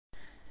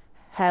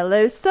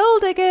Hello, Soul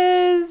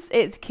Diggers!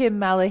 It's Kim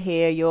Malla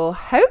here, your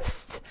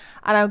host,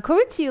 and I'm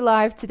coming to you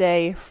live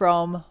today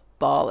from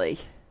Bali.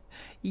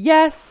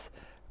 Yes,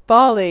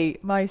 Bali,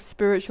 my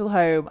spiritual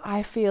home.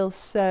 I feel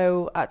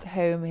so at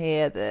home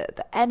here.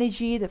 The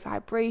energy, the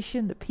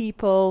vibration, the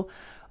people.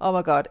 Oh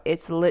my God,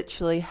 it's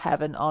literally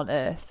heaven on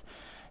earth.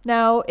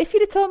 Now, if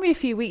you'd have told me a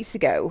few weeks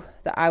ago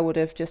that I would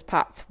have just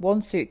packed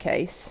one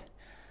suitcase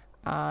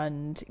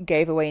and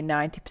gave away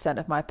 90%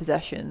 of my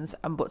possessions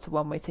and booked a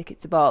one-way ticket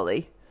to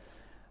Bali,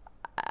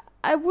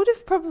 I would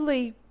have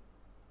probably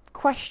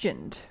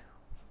questioned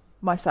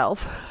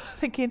myself,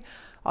 thinking,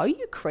 are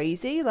you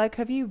crazy? Like,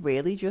 have you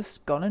really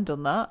just gone and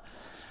done that?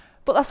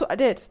 But that's what I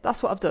did.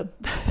 That's what I've done.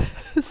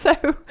 So,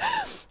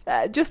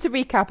 just to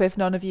recap, if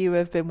none of you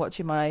have been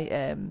watching my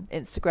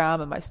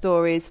Instagram and my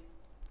stories.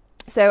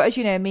 So, as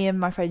you know, me and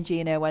my friend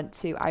Gina went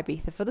to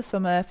Ibiza for the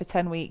summer for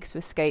 10 weeks to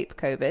escape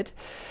COVID.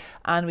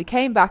 And we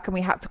came back and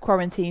we had to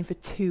quarantine for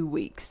 2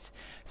 weeks.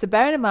 So,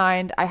 bearing in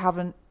mind, I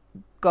haven't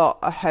got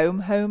a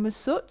home as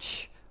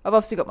such. I've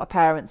obviously got my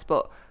parents,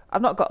 but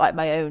I've not got like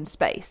my own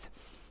space.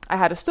 I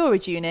had a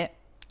storage unit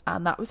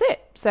and that was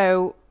it.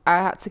 So I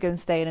had to go and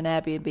stay in an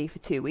Airbnb for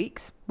 2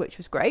 weeks, which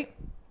was great.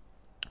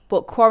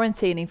 But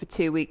quarantining for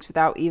 2 weeks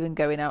without even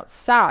going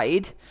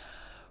outside,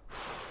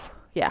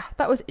 yeah,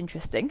 that was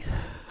interesting.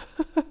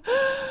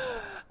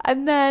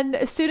 And then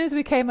as soon as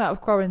we came out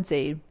of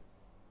quarantine,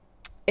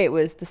 it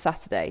was the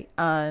Saturday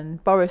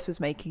and Boris was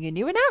making a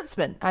new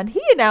announcement, and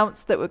he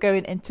announced that we're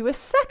going into a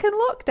second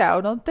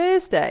lockdown on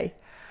Thursday.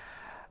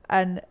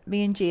 And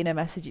me and Gina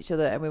messaged each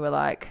other and we were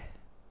like,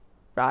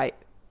 right,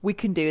 we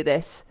can do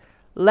this.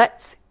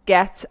 Let's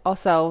get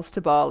ourselves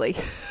to Bali.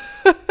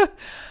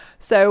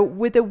 So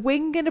with a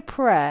wing and a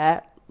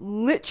prayer,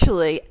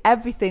 literally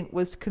everything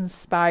was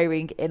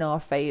conspiring in our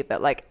favour.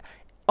 Like,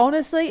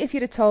 honestly, if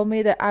you'd have told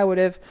me that I would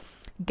have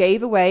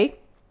gave away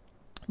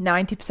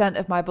 90%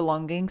 of my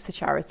belongings to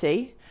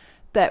charity,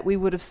 that we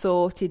would have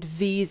sorted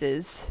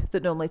visas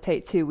that normally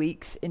take 2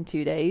 weeks in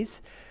 2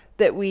 days,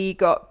 that we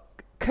got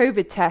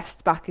COVID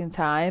tests back in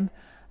time,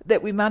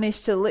 that we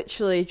managed to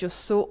literally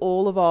just sort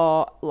all of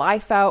our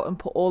life out and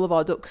put all of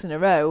our ducks in a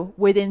row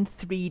within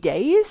 3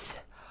 days.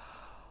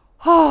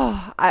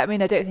 Oh, I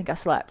mean, I don't think I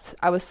slept.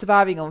 I was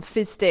surviving on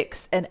fizz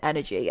sticks and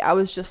energy. I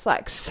was just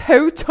like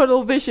so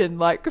tunnel vision,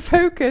 like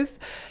focused.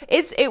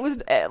 It was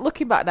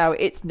looking back now,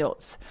 it's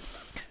nuts.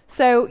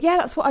 So yeah,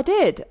 that's what I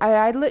did.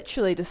 I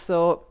literally just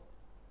thought,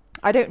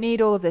 I don't need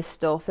all of this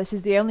stuff. This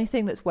is the only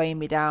thing that's weighing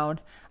me down.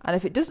 And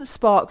if it doesn't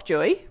spark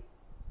joy,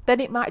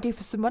 then it might do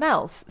for someone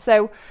else.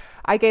 So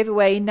I gave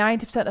away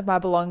 90% of my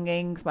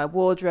belongings, my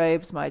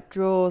wardrobes, my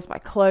drawers, my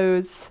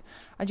clothes.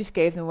 I just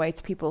gave them away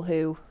to people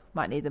who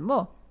might need them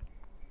more.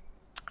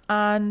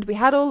 And we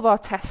had all of our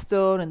tests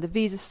done and the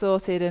visa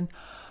sorted. And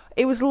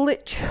it was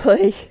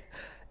literally,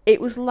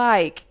 it was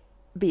like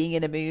being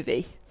in a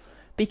movie.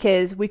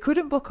 Because we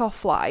couldn't book our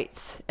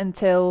flights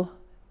until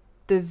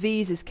the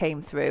visas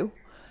came through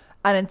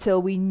and until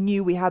we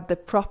knew we had the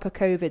proper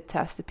COVID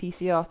test, the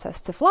PCR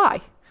test, to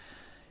fly.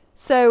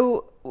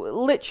 So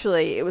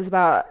literally it was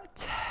about,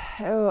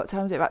 what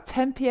time was it? About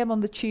 10 p.m. on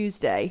the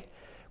Tuesday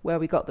where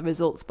we got the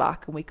results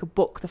back and we could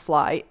book the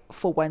flight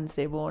for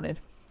Wednesday morning.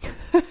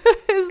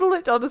 It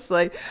was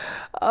honestly,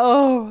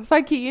 oh,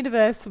 thank you,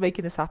 universe, for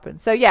making this happen.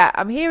 So yeah,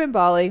 I'm here in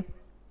Bali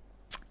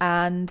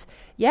and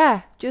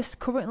yeah, just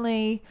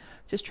currently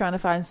just trying to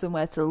find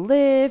somewhere to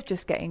live,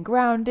 just getting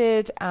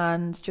grounded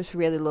and just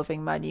really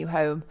loving my new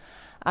home.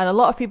 And a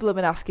lot of people have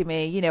been asking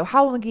me, you know,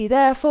 how long are you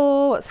there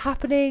for? What's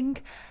happening?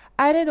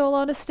 And in all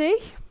honesty,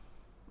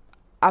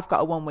 I've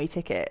got a one-way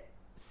ticket.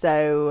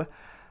 So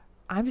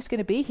I'm just going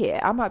to be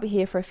here. I might be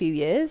here for a few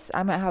years.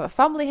 I might have a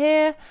family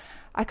here.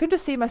 I can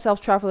just see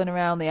myself traveling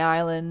around the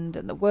island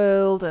and the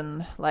world.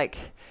 And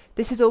like,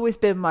 this has always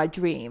been my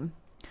dream.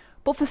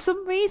 But for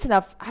some reason,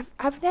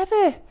 I've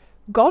never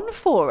gone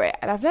for it,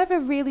 and I've never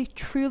really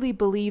truly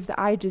believed that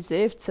I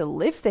deserve to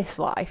live this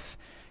life,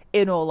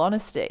 in all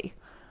honesty.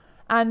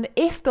 And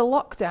if the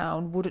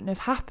lockdown wouldn't have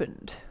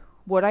happened,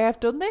 would I have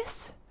done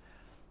this?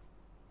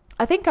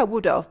 I think I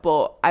would have,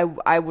 but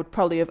I would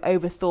probably have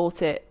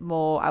overthought it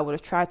more. I would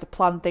have tried to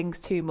plan things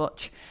too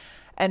much,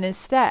 and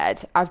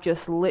instead I've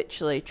just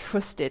literally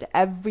trusted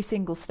every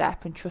single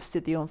step and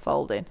trusted the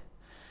unfolding.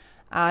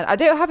 And I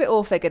don't have it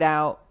all figured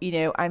out. You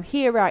know, I'm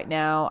here right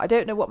now. I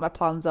don't know what my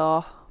plans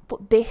are.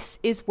 But this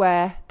is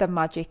where the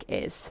magic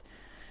is.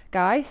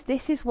 Guys,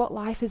 this is what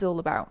life is all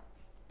about.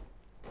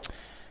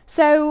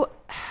 So,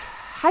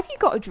 have you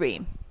got a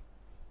dream?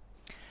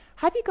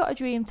 Have you got a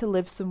dream to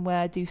live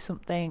somewhere, do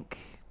something,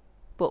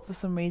 but for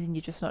some reason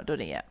you've just not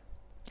done it yet?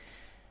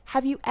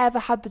 Have you ever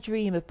had the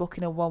dream of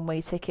booking a one-way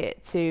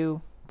ticket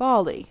to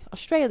Bali,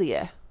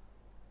 Australia,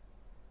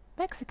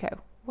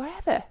 Mexico,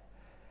 wherever?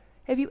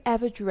 Have you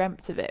ever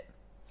dreamt of it?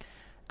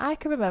 I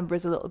can remember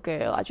as a little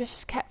girl, I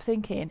just kept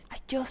thinking, I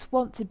just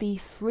want to be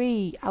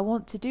free. I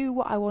want to do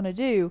what I want to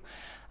do.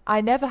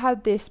 I never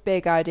had this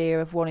big idea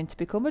of wanting to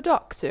become a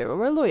doctor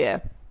or a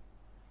lawyer.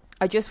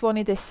 I just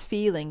wanted this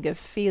feeling of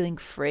feeling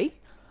free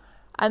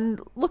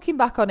And looking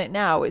back on it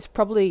now, it's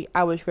probably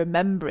I was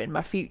remembering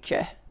my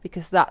future,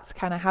 because that's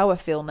kind of how I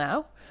feel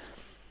now.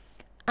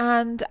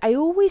 And I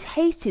always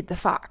hated the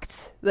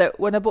fact that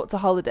when I booked a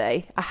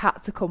holiday, I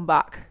had to come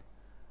back.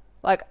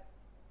 Like,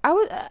 I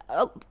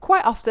was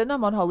quite often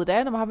I'm on holiday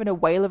and I'm having a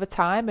whale of a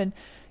time, and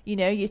you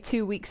know, you're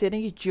 2 weeks in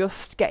and you're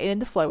just getting in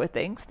the flow of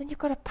things, and then you've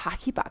got to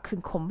pack your bags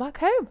and come back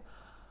home.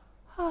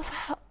 I was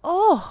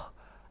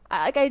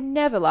like, I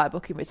never like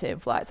booking return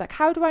flights. Like,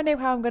 how do I know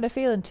how I'm going to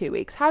feel in 2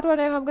 weeks? How do I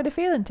know how I'm going to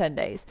feel in 10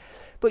 days?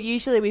 But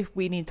usually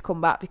we need to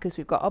come back because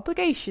we've got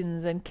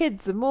obligations and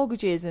kids and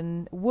mortgages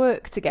and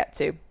work to get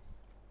to.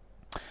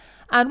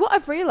 And what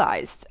I've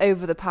realised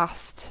over the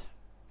past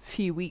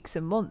few weeks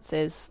and months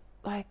is,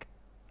 like,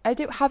 I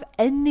don't have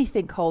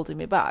anything holding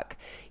me back.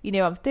 You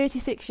know, I'm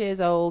 36 years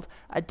old.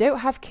 I don't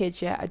have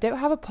kids yet. I don't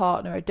have a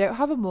partner. I don't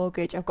have a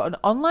mortgage. I've got an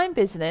online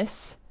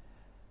business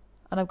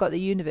and I've got the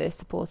universe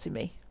supporting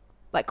me.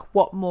 Like,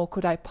 what more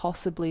could I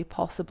possibly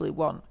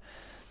want?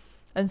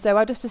 And so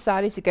I just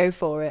decided to go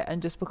for it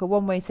and just book a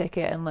one-way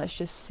ticket, and let's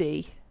just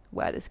see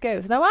where this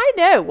goes. Now, I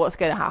know what's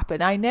going to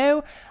happen. I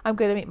know I'm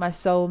going to meet my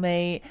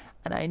soulmate,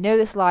 and I know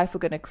this life we're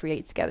going to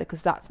create together,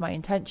 because that's my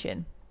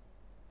intention.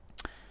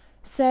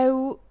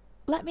 So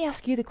let me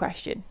ask you the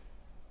question.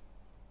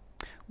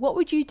 What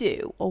would you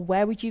do, or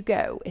where would you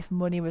go if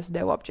money was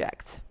no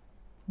object?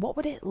 What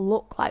would it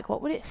look like?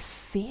 What would it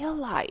feel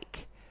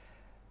like?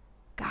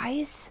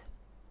 Guys,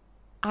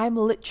 I'm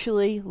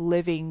literally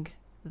living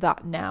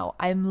that now.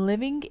 I'm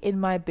living in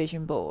my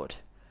vision board.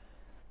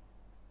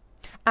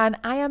 And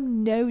I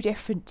am no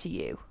different to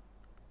you.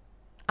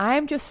 I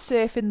am just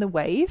surfing the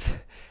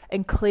wave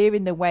and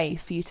clearing the way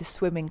for you to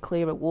swim in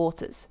clearer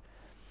waters.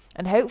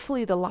 And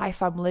hopefully the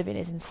life I'm living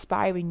is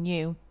inspiring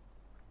you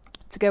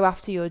to go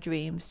after your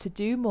dreams, to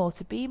do more,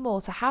 to be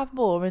more, to have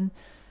more, and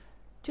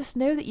just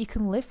know that you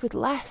can live with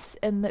less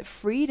and that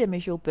freedom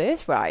is your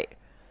birthright.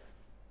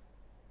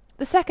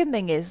 The second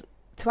thing is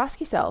to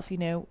ask yourself, you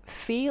know,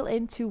 feel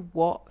into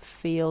what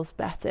feels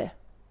better.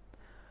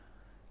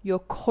 Your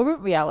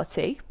current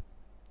reality,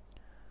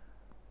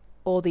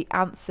 or the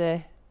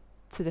answer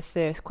to the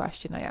first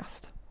question I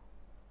asked.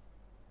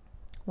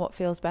 What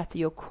feels better,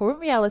 your current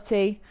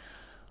reality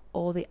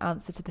or the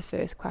answer to the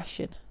first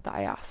question that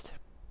I asked?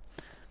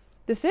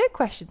 The third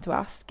question to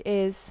ask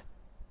is,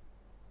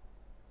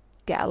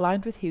 get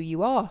aligned with who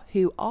you are.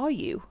 Who are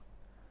you?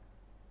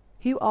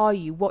 Who are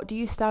you? What do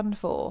you stand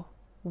for?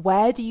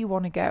 Where do you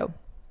want to go?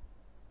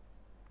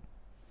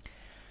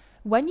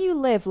 When you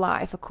live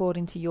life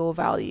according to your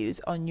values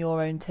on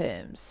your own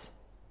terms,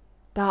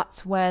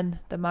 that's when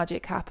the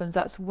magic happens.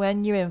 That's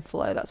when you're in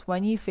flow. That's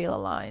when you feel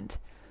aligned.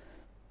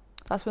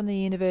 That's when the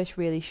universe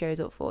really shows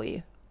up for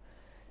you.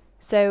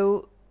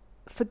 So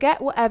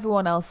forget what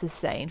everyone else is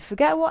saying.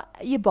 Forget what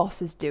your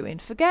boss is doing.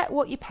 Forget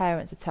what your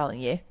parents are telling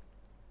you.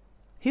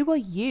 Who are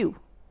you?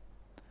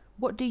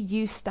 What do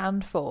you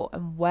stand for?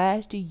 And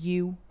where do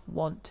you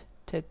want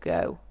to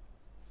go?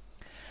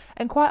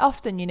 And quite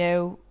often, you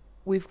know,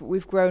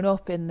 we've grown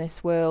up in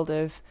this world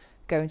of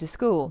going to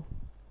school,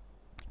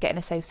 getting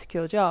a safe,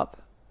 secure job.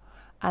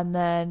 And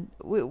then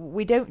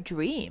we don't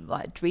dream.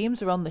 Like,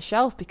 dreams are on the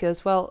shelf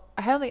because, well,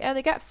 I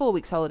only get 4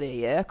 weeks holiday a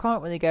year. I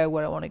can't really go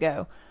where I want to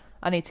go.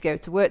 I need to go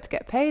to work to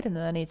get paid, and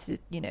then I need to,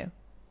 you know,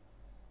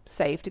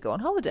 save to go on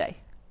holiday.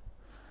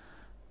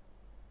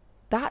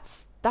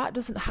 That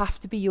doesn't have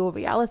to be your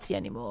reality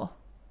anymore.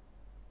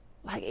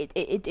 Like,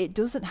 it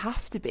doesn't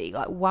have to be.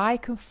 Like, why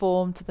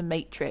conform to the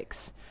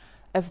matrix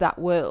of that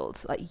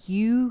world? Like,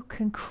 you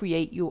can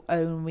create your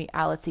own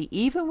reality,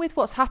 even with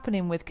what's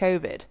happening with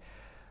COVID.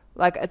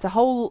 Like, it's a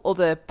whole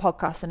other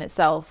podcast in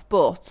itself,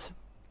 but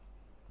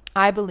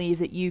I believe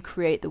that you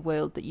create the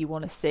world that you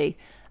want to see.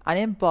 And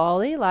in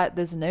Bali, like,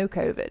 there's no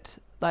COVID.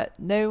 Like,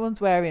 no one's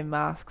wearing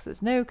masks.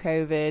 There's no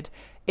COVID.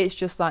 It's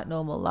just like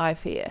normal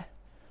life here.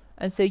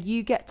 And so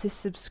you get to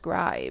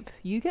subscribe.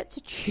 You get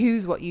to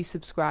choose what you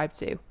subscribe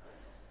to.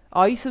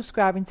 Are you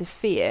subscribing to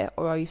fear,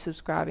 or are you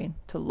subscribing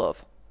to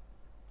love?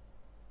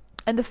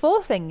 And the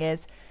fourth thing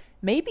is,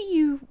 maybe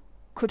you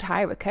could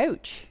hire a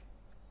coach.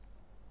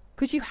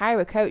 Could you hire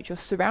a coach or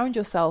surround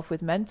yourself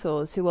with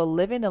mentors who are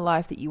living the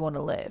life that you want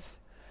to live?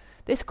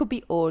 This could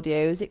be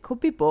audios, it could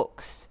be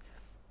books,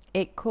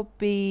 it could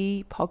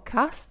be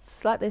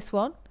podcasts like this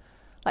one.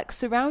 Like,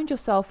 surround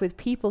yourself with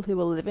people who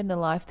are living the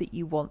life that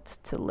you want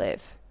to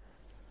live.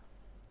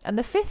 And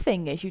the fifth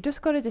thing is, you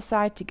just got to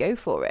decide to go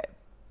for it.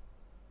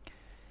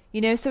 You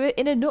know, so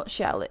in a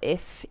nutshell,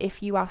 if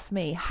you ask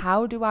me,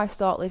 how do I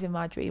start living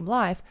my dream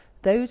life?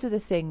 Those are the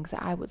things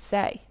that I would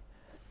say.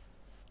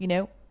 You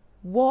know,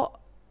 what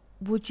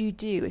would you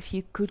do if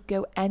you could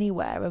go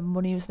anywhere and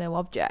money was no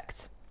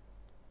object?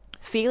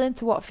 Feel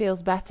into what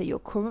feels better, your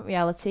current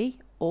reality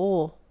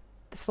or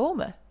the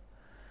former.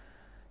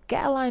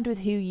 Get aligned with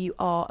who you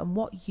are and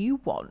what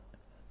you want.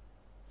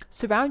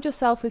 Surround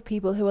yourself with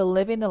people who are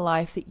living the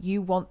life that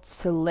you want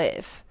to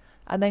live,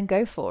 and then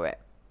go for it.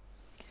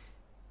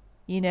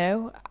 You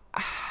know,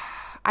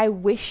 I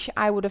wish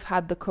I would have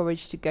had the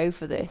courage to go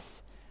for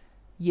this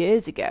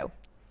years ago.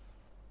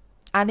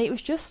 And it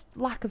was just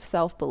lack of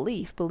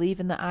self-belief,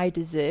 believing that I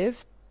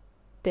deserved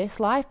this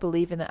life,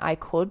 believing that I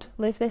could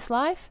live this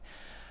life.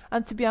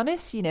 And to be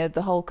honest,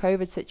 the whole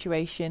COVID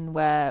situation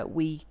where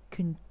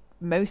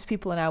most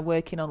people are now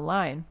working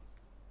online,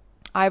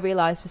 I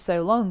realized for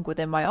so long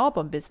within my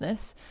Arbonne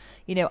business,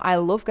 I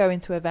love going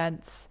to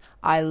events.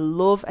 I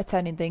love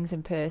attending things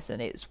in person.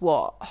 It's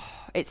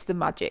the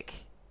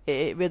magic.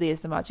 It really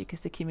is the magic,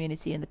 is the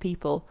community and the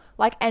people,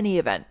 like any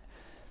event.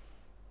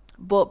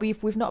 But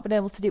we've not been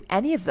able to do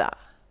any of that.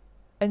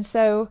 And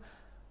so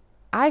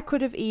I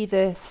could have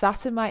either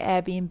sat in my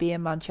Airbnb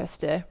in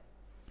Manchester,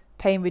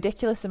 paying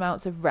ridiculous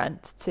amounts of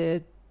rent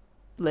to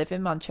live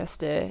in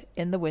Manchester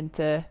in the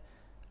winter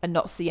and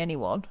not see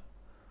anyone,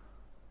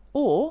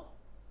 or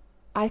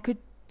I could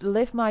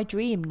live my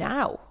dream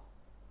now.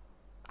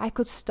 I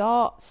could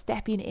start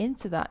stepping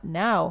into that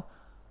now.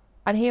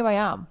 And here I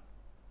am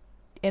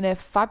in a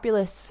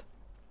fabulous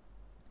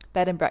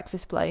bed and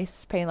breakfast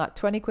place, paying like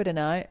 20 quid a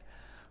night.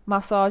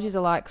 Massages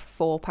are like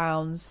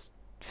 £4.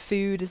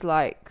 Food is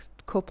like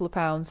a couple of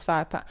pounds,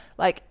 £5.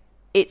 Like,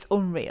 it's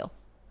unreal.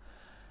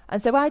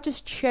 And so I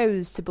just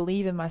chose to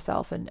believe in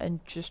myself and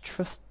just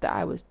trust that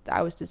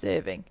I was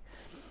deserving.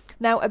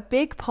 Now, a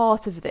big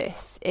part of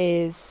this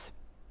is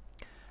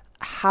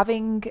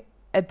having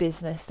a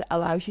business that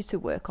allows you to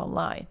work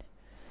online.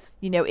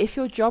 If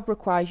your job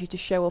requires you to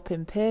show up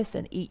in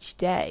person each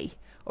day,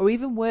 or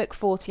even work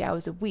 40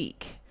 hours a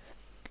week,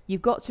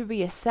 you've got to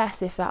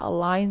reassess if that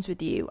aligns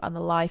with you and the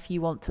life you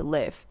want to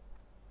live.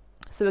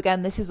 So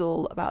again, this is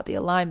all about the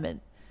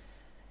alignment.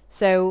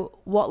 So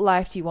what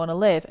life do you want to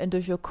live, and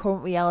does your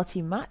current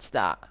reality match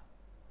that?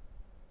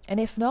 And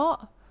if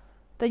not,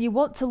 then you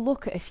want to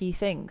look at a few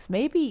things.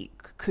 Maybe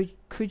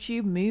could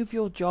you move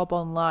your job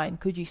online?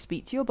 Could you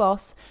speak to your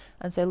boss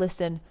and say,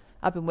 listen,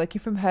 I've been working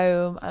from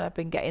home and I've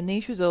been getting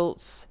these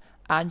results,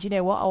 and you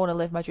know what, I want to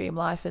live my dream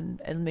life and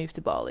move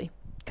to Bali.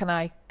 Can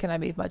I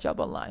move my job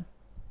online?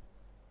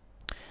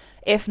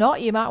 If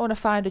not, you might want to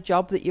find a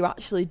job that you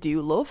actually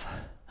do love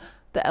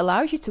that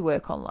allows you to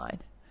work online.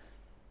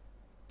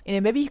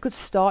 Maybe you could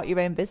start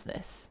your own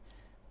business.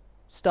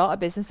 Start a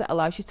business that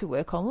allows you to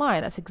work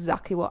online. That's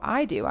exactly what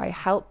I do. I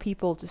help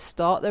people to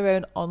start their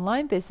own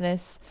online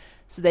business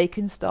so they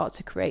can start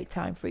to create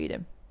time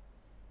freedom.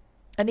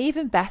 And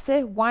even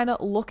better, why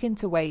not look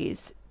into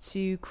ways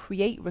to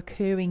create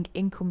recurring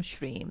income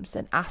streams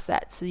and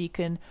assets so you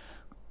can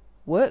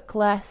work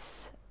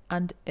less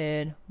and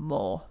earn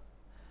more?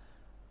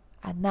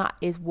 And that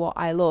is what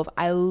I love.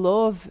 I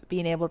love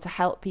being able to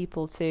help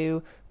people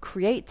to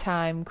create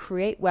time,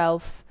 create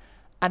wealth,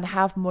 and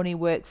have money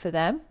work for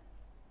them.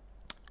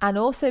 And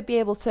also be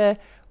able to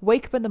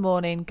wake up in the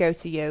morning, go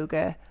to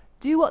yoga,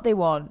 do what they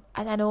want,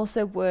 and then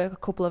also work a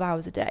couple of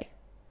hours a day.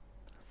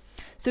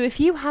 So if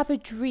you have a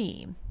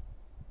dream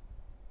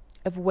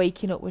of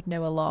waking up with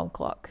no alarm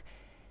clock,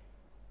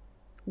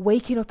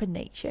 waking up in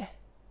nature,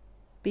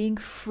 being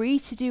free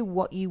to do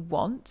what you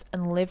want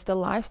and live the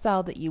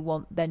lifestyle that you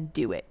want, then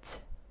do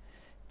it.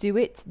 Do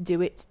it,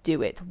 do it,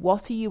 do it.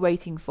 What are you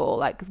waiting for?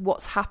 Like,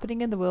 what's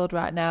happening in the world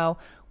right now?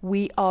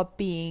 We are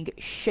being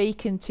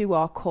shaken to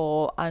our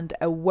core and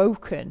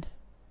awoken.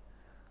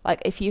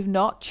 Like, if you've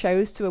not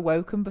chose to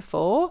awoken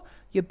before,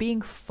 you're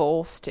being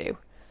forced to.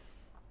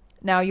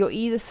 Now, you're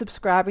either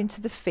subscribing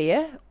to the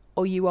fear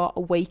or you are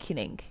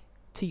awakening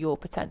to your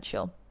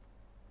potential.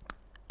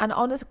 And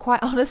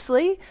quite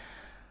honestly,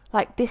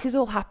 like, this is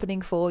all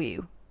happening for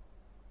you.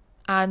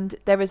 And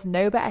there is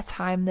no better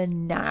time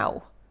than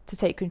now to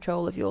take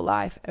control of your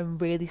life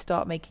and really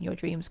start making your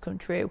dreams come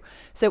true.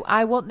 So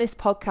I want this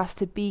podcast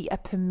to be a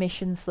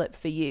permission slip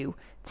for you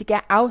to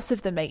get out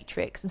of the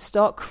matrix and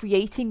start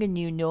creating a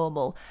new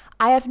normal.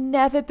 I have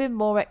never been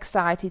more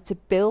excited to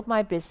build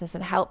my business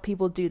and help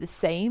people do the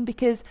same,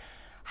 because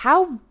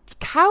how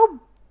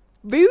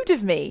rude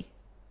of me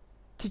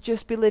to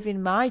just be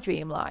living my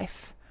dream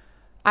life.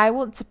 I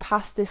want to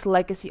pass this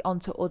legacy on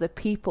to other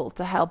people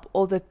to help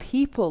other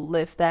people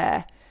live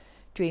their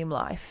dream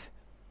life.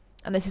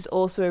 And this is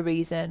also a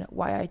reason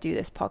why I do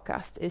this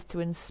podcast, is to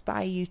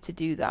inspire you to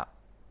do that.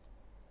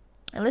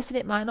 And listen,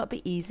 it might not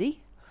be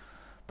easy,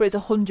 but it's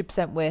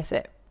 100% worth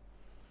it.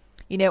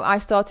 I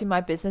started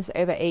my business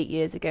over 8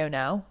 years ago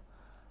now,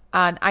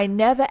 and I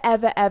never,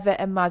 ever, ever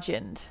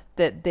imagined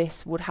that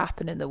this would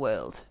happen in the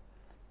world.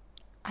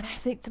 And I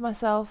think to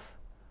myself,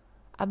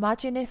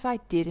 imagine if I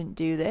didn't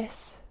do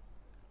this.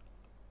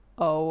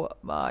 Oh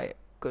my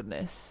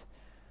goodness.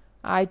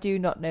 I do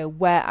not know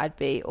where I'd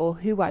be or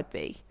who I'd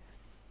be.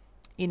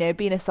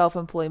 Being a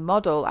self-employed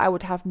model, I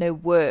would have no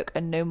work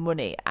and no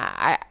money.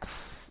 I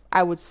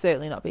would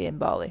certainly not be in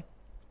Bali.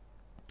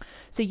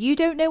 So you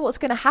don't know what's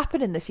going to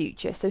happen in the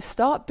future. So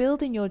start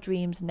building your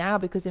dreams now,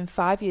 because in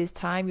 5 years'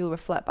 time, you'll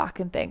reflect back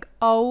and think,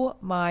 oh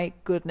my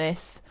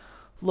goodness,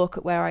 look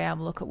at where I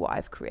am, look at what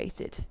I've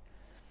created.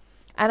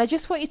 And I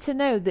just want you to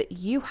know that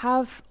you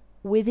have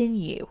within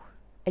you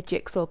a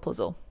jigsaw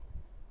puzzle.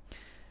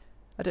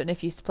 I don't know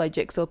if you used to play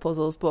jigsaw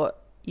puzzles, but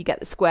you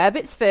get the square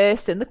bits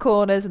first in the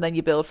corners and then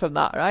you build from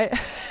that, right?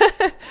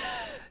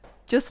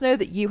 Just know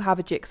that you have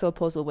a jigsaw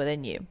puzzle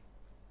within you.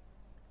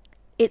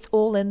 It's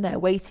all in there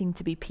waiting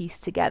to be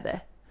pieced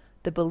together.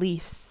 The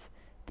beliefs,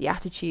 the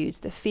attitudes,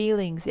 the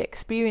feelings, the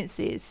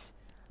experiences,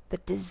 the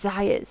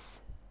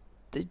desires,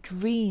 the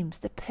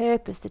dreams, the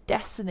purpose, the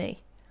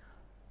destiny.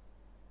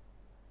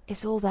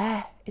 It's all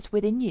there. It's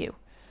within you.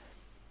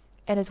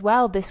 And as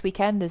well, this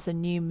weekend is a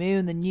new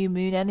moon. The new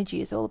moon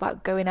energy is all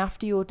about going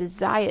after your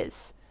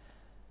desires.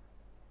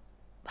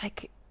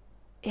 Like,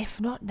 if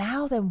not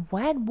now, then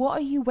when? What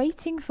are you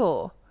waiting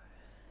for?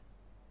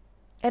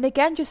 And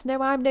again, just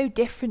know I'm no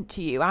different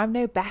to you. I'm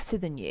no better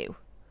than you.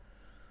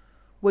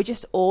 We're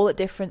just all at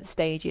different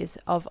stages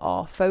of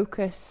our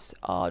focus,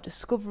 our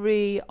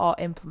discovery, our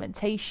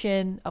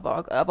implementation of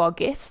our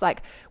gifts.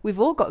 Like,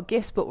 we've all got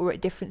gifts, but we're at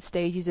different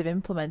stages of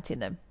implementing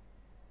them.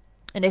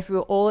 And if we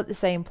were all at the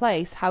same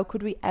place, how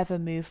could we ever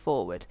move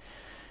forward?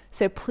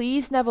 So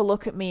please never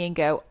look at me and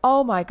go,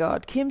 oh my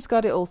God, Kim's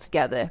got it all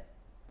together.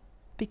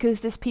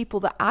 Because there's people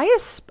that I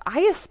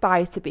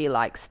aspire to be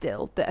like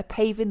still, that are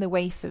paving the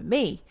way for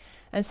me.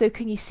 And so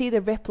can you see the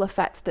ripple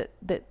effect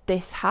that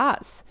this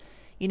has?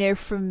 You know,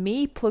 from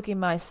me plugging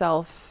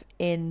myself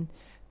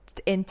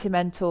into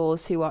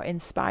mentors who are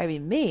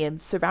inspiring me and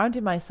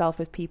surrounding myself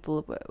with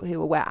people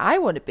who are where I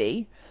want to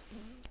be,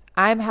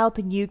 I'm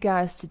helping you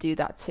guys to do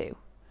that too.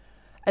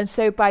 And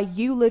so by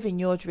you living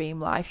your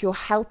dream life, you're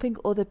helping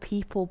other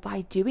people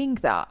by doing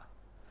that.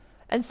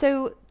 And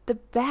so the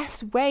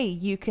best way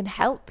you can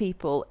help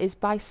people is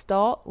by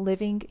start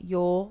living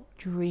your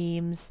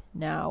dreams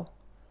now.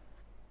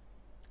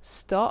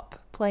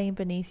 Stop playing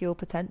beneath your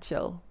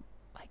potential.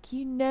 Like,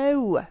 you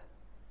know,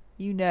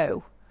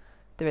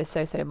 there is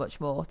so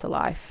much more to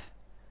life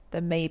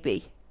than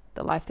maybe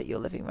the life that you're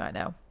living right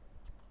now.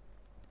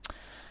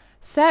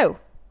 So,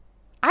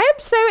 I am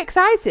so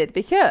excited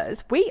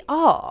because we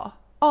are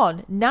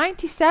on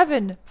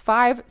 97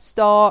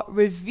 5-star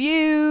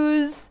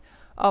reviews.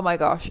 Oh my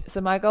gosh. So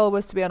my goal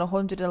was to be on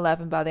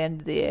 111 by the end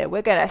of the year.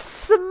 We're going to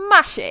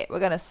smash it. We're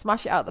going to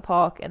smash it out the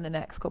park in the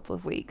next couple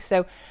of weeks.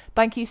 So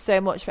thank you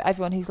so much for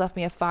everyone who's left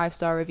me a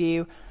 5-star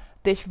review.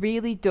 This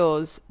really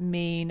does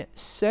mean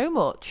so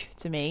much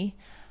to me.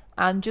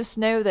 And just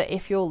know that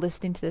if you're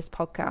listening to this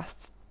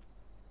podcast,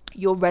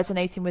 you're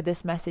resonating with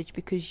this message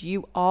because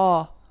you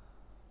are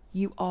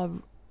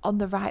on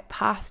the right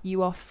path.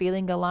 You are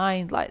feeling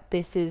aligned. Like,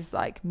 this is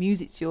like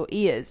music to your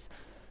ears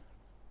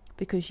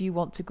because you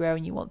want to grow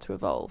and you want to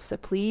evolve. So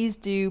please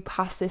do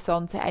pass this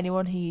on to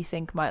anyone who you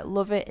think might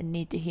love it and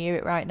need to hear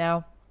it right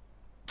now.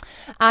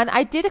 And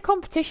I did a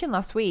competition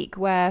last week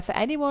where for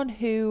anyone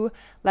who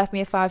left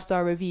me a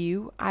 5-star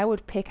review, I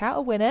would pick out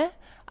a winner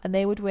and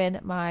they would win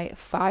my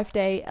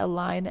 5-day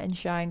Align and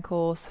Shine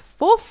course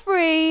for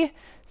free,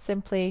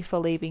 simply for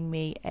leaving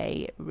me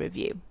a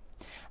review.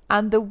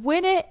 And the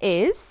winner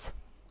is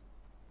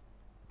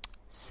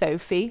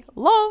Sophie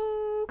Long.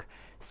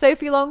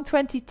 Sophie Long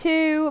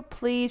 22,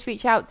 please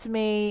reach out to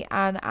me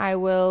and I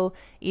will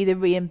either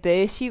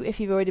reimburse you if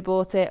you've already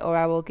bought it or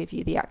I will give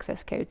you the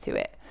access code to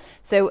it.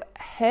 So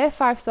her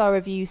 5-star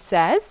review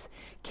says,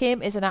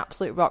 Kim is an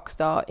absolute rock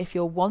star. If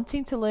you're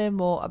wanting to learn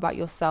more about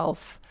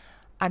yourself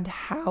and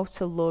how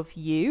to love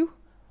you,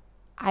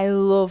 I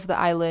love that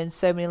I learned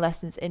so many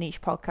lessons in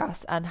each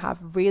podcast and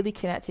have really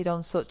connected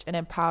on such an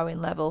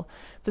empowering level.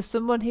 For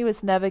someone who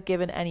has never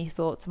given any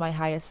thought to my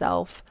higher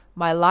self,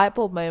 my light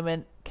bulb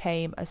moment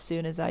came as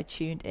soon as I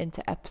tuned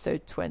into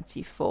episode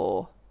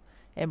 24.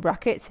 In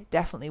brackets,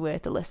 definitely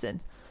worth a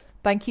listen.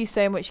 Thank you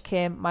so much,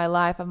 Kim. My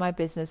life and my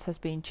business has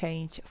been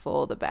changed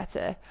for the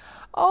better.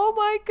 Oh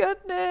my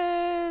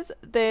goodness.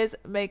 This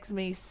makes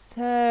me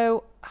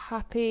so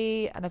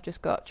happy. And I've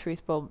just got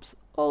truth bumps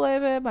all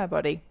over my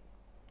body.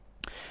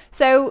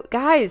 So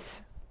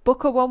guys,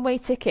 book a one-way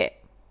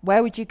ticket.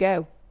 Where would you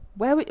go?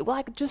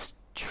 Just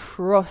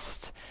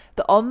trust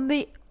that on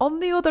the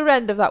other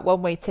end of that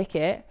one-way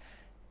ticket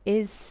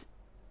is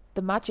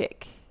the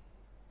magic.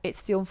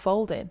 It's the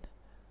unfolding.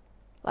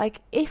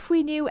 Like, if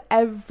we knew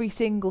every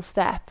single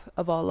step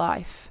of our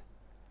life,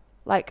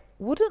 like,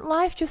 wouldn't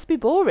life just be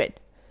boring?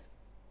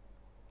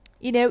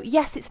 You know,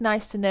 yes, it's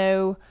nice to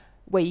know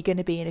where you're going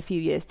to be in a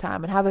few years'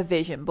 time and have a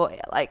vision, but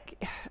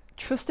like,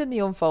 trust in the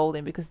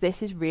unfolding, because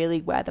this is really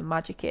where the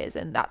magic is,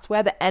 and that's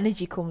where the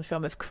energy comes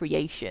from of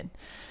creation.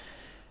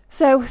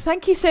 So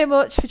thank you so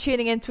much for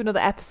tuning in to another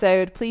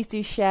episode. Please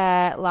do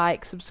share,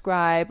 like,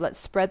 subscribe. Let's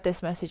spread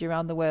this message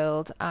around the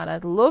world. And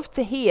I'd love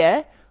to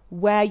hear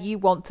where you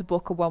want to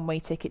book a one-way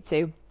ticket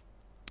to.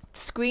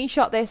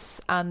 Screenshot this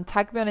and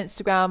tag me on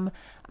Instagram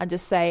and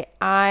just say,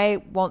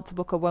 I want to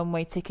book a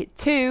one-way ticket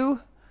to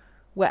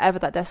wherever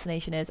that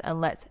destination is,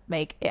 and let's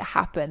make it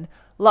happen.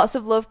 Lots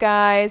of love,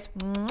 guys.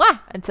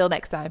 Mwah! Until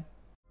next time.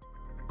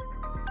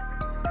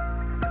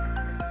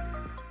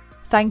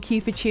 Thank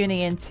you for tuning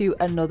in to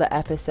another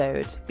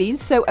episode. Being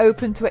so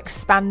open to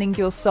expanding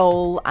your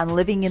soul and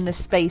living in the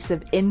space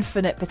of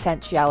infinite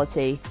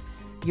potentiality,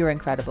 you're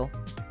incredible.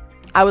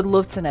 I would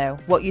love to know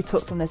what you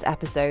took from this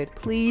episode.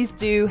 Please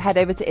do head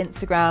over to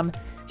Instagram,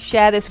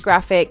 share this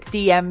graphic,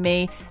 DM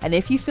me, and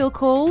if you feel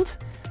called,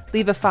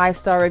 leave a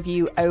 5-star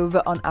review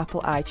over on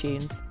Apple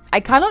iTunes.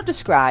 I cannot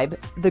describe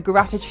the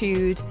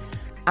gratitude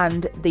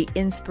and the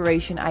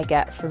inspiration I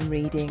get from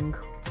reading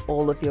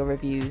all of your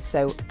reviews.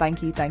 So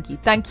thank you, thank you,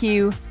 thank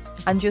you.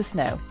 And just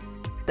know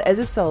that as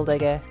a soul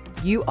digger,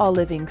 you are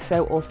living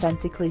so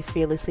authentically,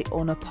 fearlessly,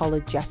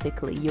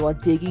 unapologetically. You are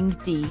digging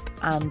deep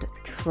and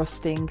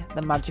trusting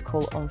the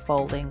magical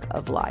unfolding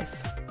of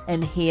life.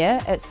 And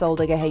here at Soul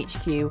Digger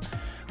HQ,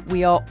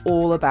 we are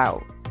all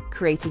about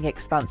creating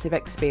expansive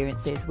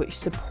experiences which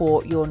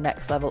support your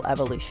next level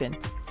evolution,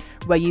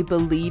 where you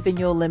believe in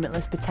your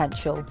limitless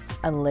potential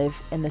and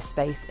live in the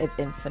space of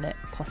infinite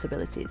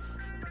possibilities.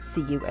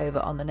 See you over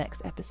on the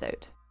next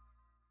episode.